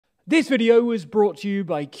This video was brought to you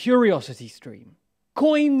by CuriosityStream.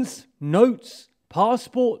 Coins, notes,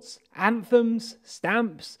 passports, anthems,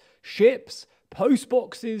 stamps, ships,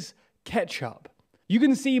 postboxes, ketchup. You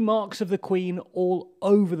can see marks of the Queen all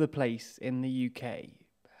over the place in the UK.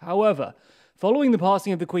 However, following the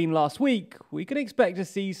passing of the Queen last week, we can expect to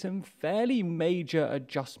see some fairly major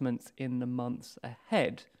adjustments in the months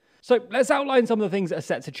ahead. So let's outline some of the things that are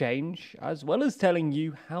set to change, as well as telling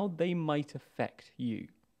you how they might affect you.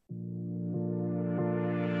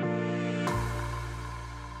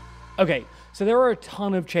 Okay, so there are a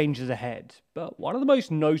ton of changes ahead, but one of the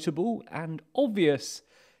most notable and obvious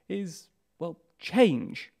is, well,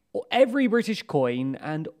 change. Every British coin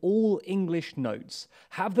and all English notes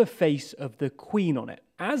have the face of the Queen on it,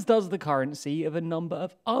 as does the currency of a number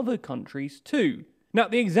of other countries too. Now,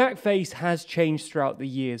 the exact face has changed throughout the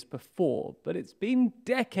years before, but it's been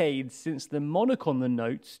decades since the monarch on the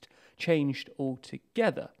notes changed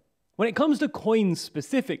altogether. When it comes to coins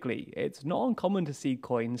specifically, it's not uncommon to see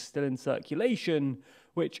coins still in circulation,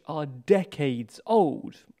 which are decades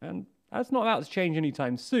old, and that's not about to change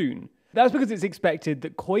anytime soon. That's because it's expected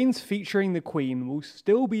that coins featuring the Queen will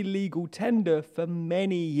still be legal tender for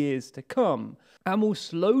many years to come, and will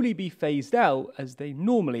slowly be phased out as they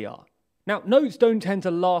normally are. Now, notes don't tend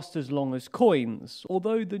to last as long as coins,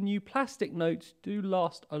 although the new plastic notes do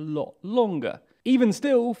last a lot longer. Even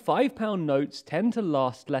still, £5 notes tend to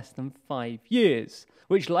last less than 5 years,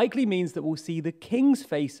 which likely means that we'll see the King's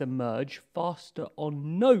face emerge faster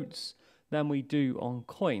on notes than we do on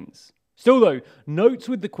coins. Still though, notes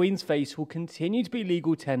with the Queen's face will continue to be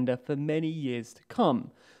legal tender for many years to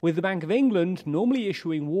come, with the Bank of England normally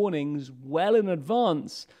issuing warnings well in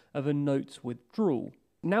advance of a note's withdrawal.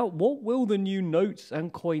 Now, what will the new notes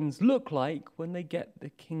and coins look like when they get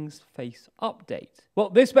the King's face update?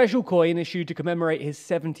 Well, this special coin issued to commemorate his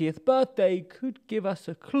 70th birthday could give us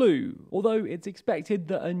a clue, although it's expected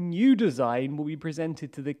that a new design will be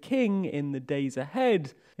presented to the King in the days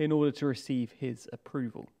ahead in order to receive his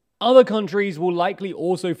approval. Other countries will likely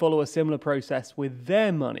also follow a similar process with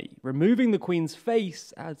their money, removing the Queen's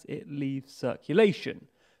face as it leaves circulation,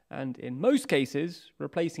 and in most cases,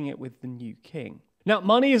 replacing it with the new King. Now,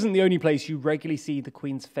 money isn't the only place you regularly see the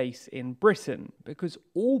Queen's face in Britain, because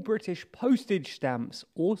all British postage stamps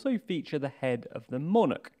also feature the head of the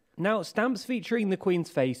monarch. Now, stamps featuring the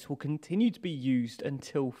Queen's face will continue to be used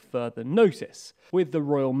until further notice, with the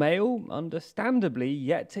Royal Mail, understandably,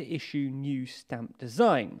 yet to issue new stamp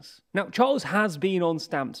designs. Now, Charles has been on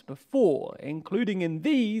stamps before, including in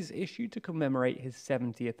these issued to commemorate his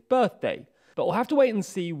 70th birthday, but we'll have to wait and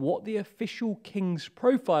see what the official King's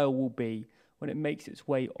profile will be when it makes its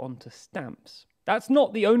way onto stamps. That's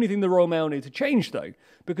not the only thing the Royal Mail need to change though,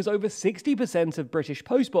 because over 60% of British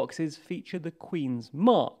postboxes feature the Queen's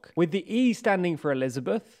mark, with the E standing for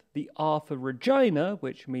Elizabeth, the R for Regina,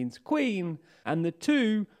 which means Queen, and the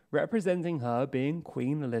 2 representing her being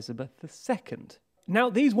Queen Elizabeth II.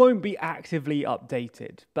 Now, these won't be actively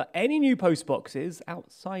updated, but any new postboxes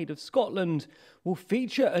outside of Scotland will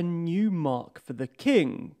feature a new mark for the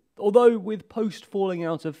King. Although with post falling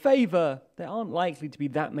out of favour, there aren't likely to be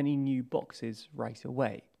that many new boxes right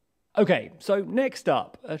away. Okay, so next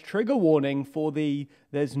up, a trigger warning for the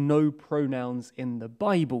 "there's no pronouns in the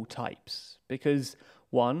Bible" types. Because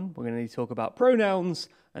 1, we're going to need to talk about pronouns,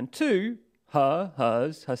 and 2, her,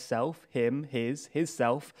 hers, herself, him, his,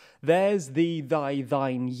 hisself, theirs, thee, thy,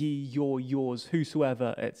 thine, ye, your, yours,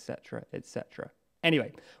 whosoever, etc., etc.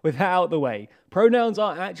 Anyway, with that out of the way, pronouns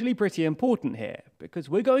are actually pretty important here, because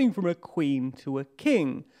we're going from a queen to a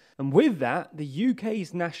king, and with that, the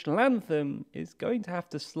UK's national anthem is going to have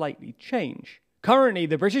to slightly change. Currently,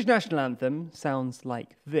 the British national anthem sounds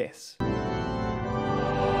like this.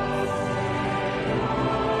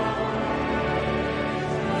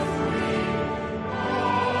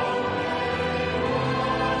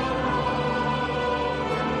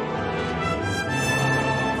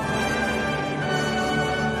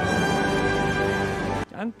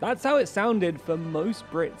 And that's how it sounded for most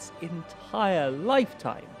Brits' entire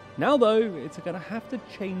lifetime. Now though, it's going to have to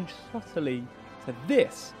change subtly to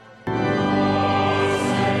this.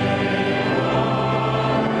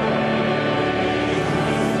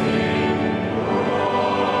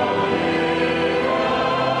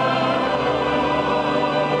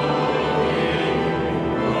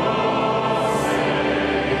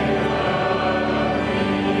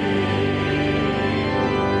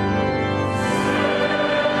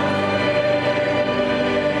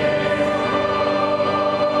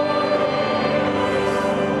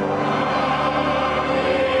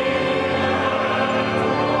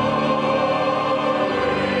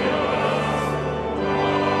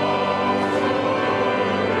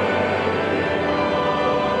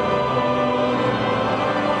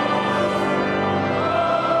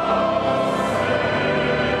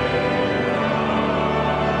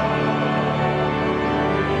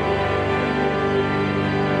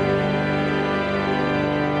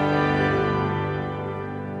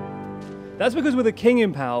 That's because with a king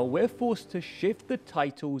in power, we're forced to shift the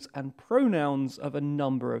titles and pronouns of a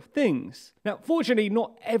number of things. Now, fortunately,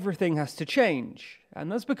 not everything has to change,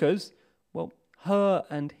 and that's because, well, her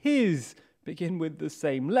and his begin with the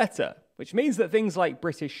same letter, which means that things like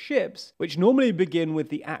British ships, which normally begin with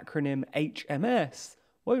the acronym HMS,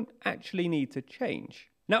 won't actually need to change.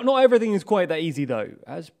 Now, not everything is quite that easy though,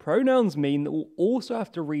 as pronouns mean that we'll also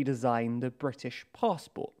have to redesign the British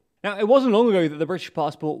passport. Now, it wasn't long ago that the British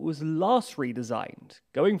passport was last redesigned,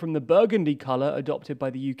 going from the burgundy colour adopted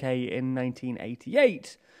by the UK in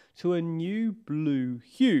 1988 to a new blue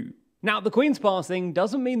hue. Now, the Queen's passing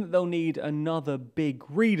doesn't mean that they'll need another big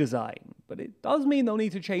redesign, but it does mean they'll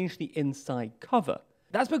need to change the inside cover.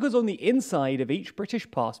 That's because on the inside of each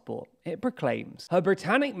British passport, it proclaims, Her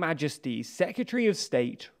Britannic Majesty's Secretary of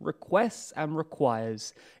State requests and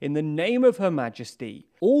requires, in the name of Her Majesty,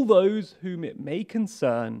 all those whom it may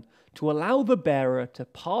concern, to allow the bearer to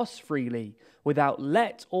pass freely, without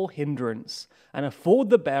let or hindrance, and afford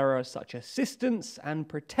the bearer such assistance and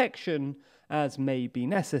protection as may be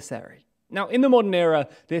necessary. Now, in the modern era,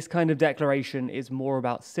 this kind of declaration is more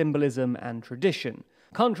about symbolism and tradition.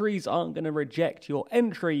 Countries aren't going to reject your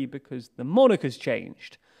entry because the monarch has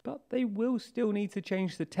changed, but they will still need to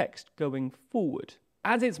change the text going forward.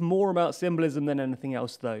 As it's more about symbolism than anything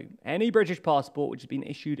else though, any British passport which has been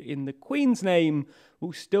issued in the Queen's name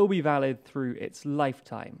will still be valid through its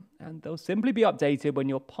lifetime, and they'll simply be updated when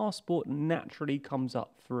your passport naturally comes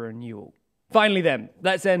up for renewal. Finally then,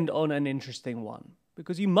 let's end on an interesting one,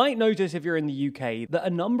 because you might notice if you're in the UK that a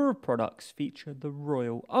number of products feature the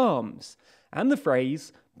royal arms, and the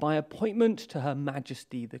phrase, by appointment to Her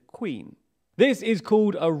Majesty the Queen. This is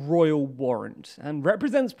called a royal warrant, and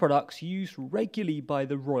represents products used regularly by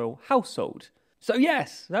the royal household. So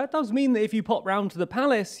yes, that does mean that if you pop round to the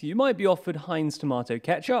palace, you might be offered Heinz tomato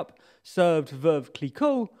ketchup, served Veuve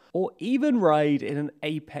Clicquot, or even ride in an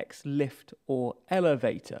Apex lift or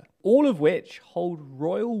elevator, all of which hold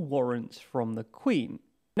royal warrants from the Queen.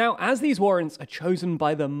 Now, as these warrants are chosen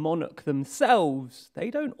by the monarch themselves,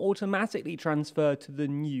 they don't automatically transfer to the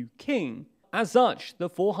new king. As such, the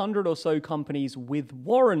 400 or so companies with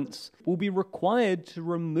warrants will be required to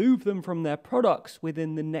remove them from their products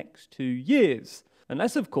within the next 2 years,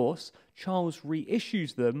 unless, of course, Charles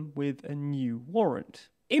reissues them with a new warrant.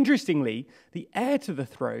 Interestingly, the heir to the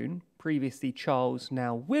throne, previously Charles,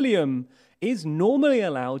 now William, is normally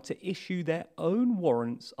allowed to issue their own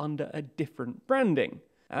warrants under a different branding,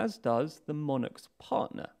 as does the monarch's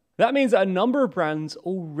partner. That means that a number of brands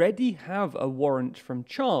already have a warrant from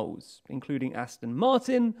Charles, including Aston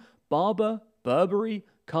Martin, Barbour, Burberry,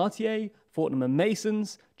 Cartier, Fortnum &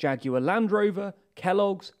 Masons, Jaguar Land Rover,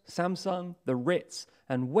 Kellogg's, Samsung, the Ritz,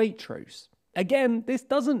 and Waitrose. Again, this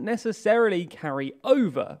doesn't necessarily carry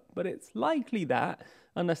over, but it's likely that,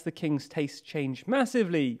 unless the king's tastes change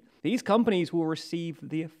massively, these companies will receive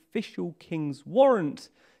the official king's warrant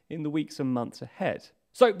in the weeks and months ahead.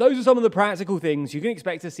 So those are some of the practical things you can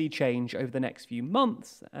expect to see change over the next few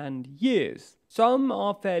months and years. Some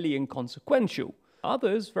are fairly inconsequential.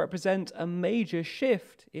 Others represent a major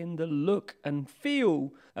shift in the look and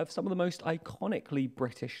feel of some of the most iconically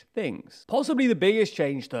British things. Possibly the biggest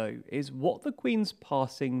change, though, is what the Queen's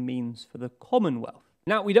passing means for the Commonwealth.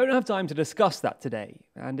 Now, we don't have time to discuss that today,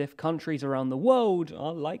 and if countries around the world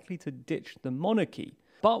are likely to ditch the monarchy,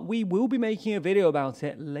 but we will be making a video about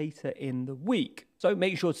it later in the week. So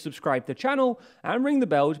make sure to subscribe to the channel and ring the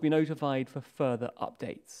bell to be notified for further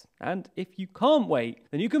updates. And if you can't wait,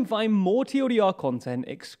 then you can find more TLDR content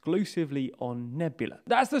exclusively on Nebula.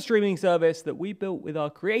 That's the streaming service that we built with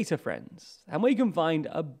our creator friends, and where you can find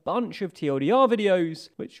a bunch of TLDR videos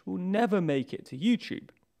which will never make it to YouTube.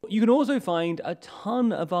 You can also find a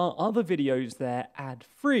ton of our other videos there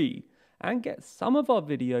ad-free, and get some of our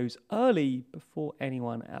videos early before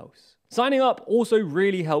anyone else. Signing up also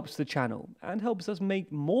really helps the channel and helps us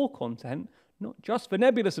make more content, not just for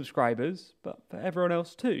Nebula subscribers, but for everyone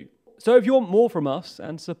else too. So if you want more from us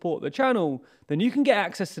and support the channel, then you can get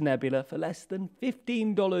access to Nebula for less than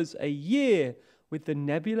 $15 a year with the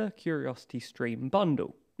Nebula Curiosity Stream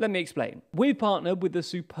bundle. Let me explain. We've partnered with the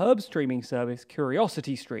superb streaming service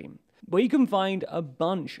Curiosity Stream, where you can find a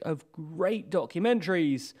bunch of great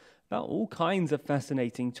documentaries about all kinds of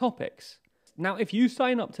fascinating topics. Now, if you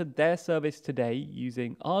sign up to their service today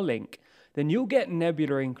using our link, then you'll get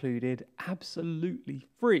Nebula included absolutely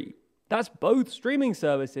free. That's both streaming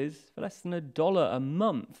services for less than $1 a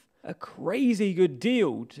month. A crazy good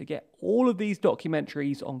deal to get all of these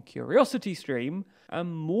documentaries on Curiosity Stream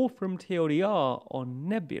and more from TLDR on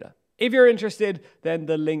Nebula. If you're interested, then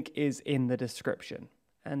the link is in the description.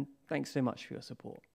 And thanks so much for your support.